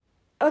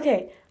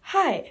Okay,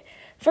 hi.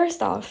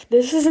 First off,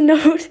 this is a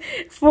note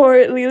for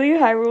LEELI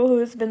HYRULE, who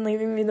has been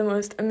leaving me the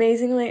most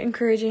amazingly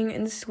encouraging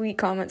and sweet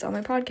comments on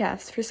my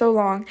podcast for so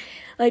long,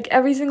 like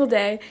every single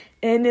day,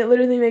 and it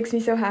literally makes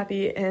me so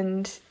happy,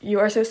 and you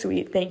are so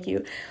sweet. Thank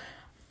you.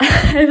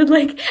 I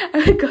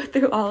would go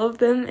through all of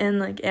them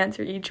and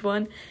answer each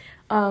one,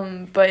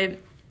 but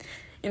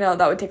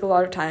that would take a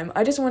lot of time.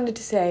 I just wanted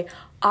to say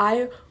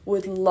I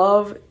would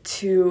love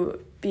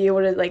to be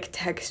able to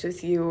text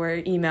with you or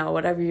email,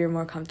 whatever you're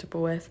more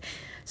comfortable with.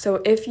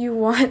 So if you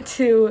want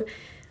to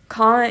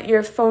comment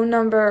your phone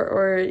number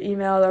or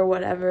email or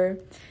whatever,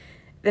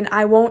 then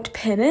I won't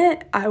pin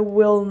it. I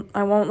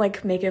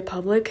won't make it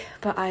public,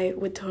 but I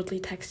would totally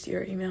text you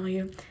or email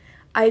you.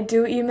 I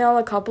do email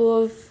a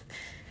couple of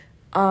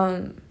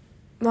I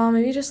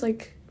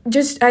emailed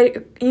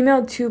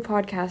 2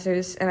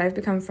 podcasters and I've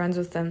become friends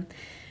with them.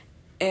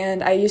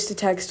 And I used to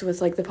text with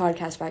the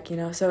podcast back,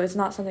 so it's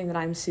not something that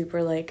I'm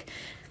super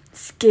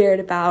scared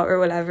about or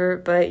whatever,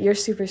 but you're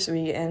super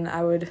sweet and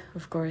I would,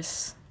 of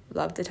course,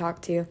 love to talk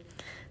to you.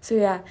 So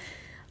yeah,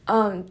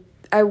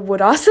 I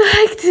would also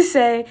like to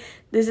say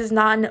this is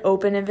not an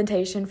open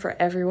invitation for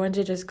everyone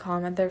to just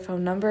comment their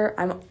phone number.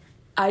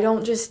 I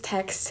don't just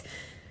text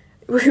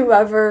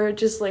whoever,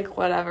 just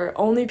whatever.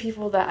 Only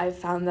people that I've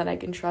found that I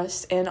can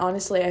trust, and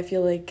honestly, I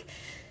feel like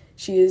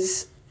she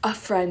is a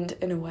friend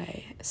in a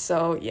way.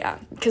 So yeah,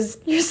 because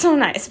you're so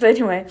nice. But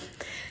anyway,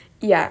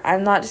 yeah,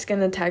 I'm not just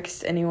gonna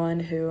text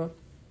anyone who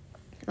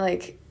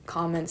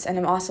comments, and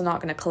I'm also not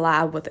gonna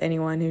collab with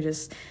anyone who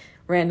just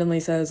randomly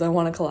says I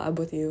want to collab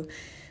with you.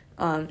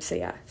 So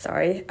yeah,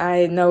 sorry.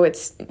 I know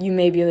you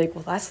may be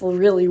well, that's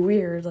really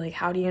weird.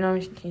 How do you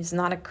know she's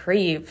not a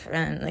creep?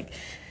 And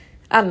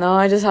I don't know.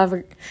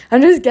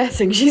 I'm just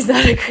guessing she's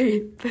not a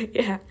creep. But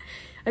yeah.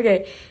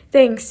 Okay.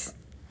 Thanks.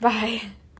 Bye.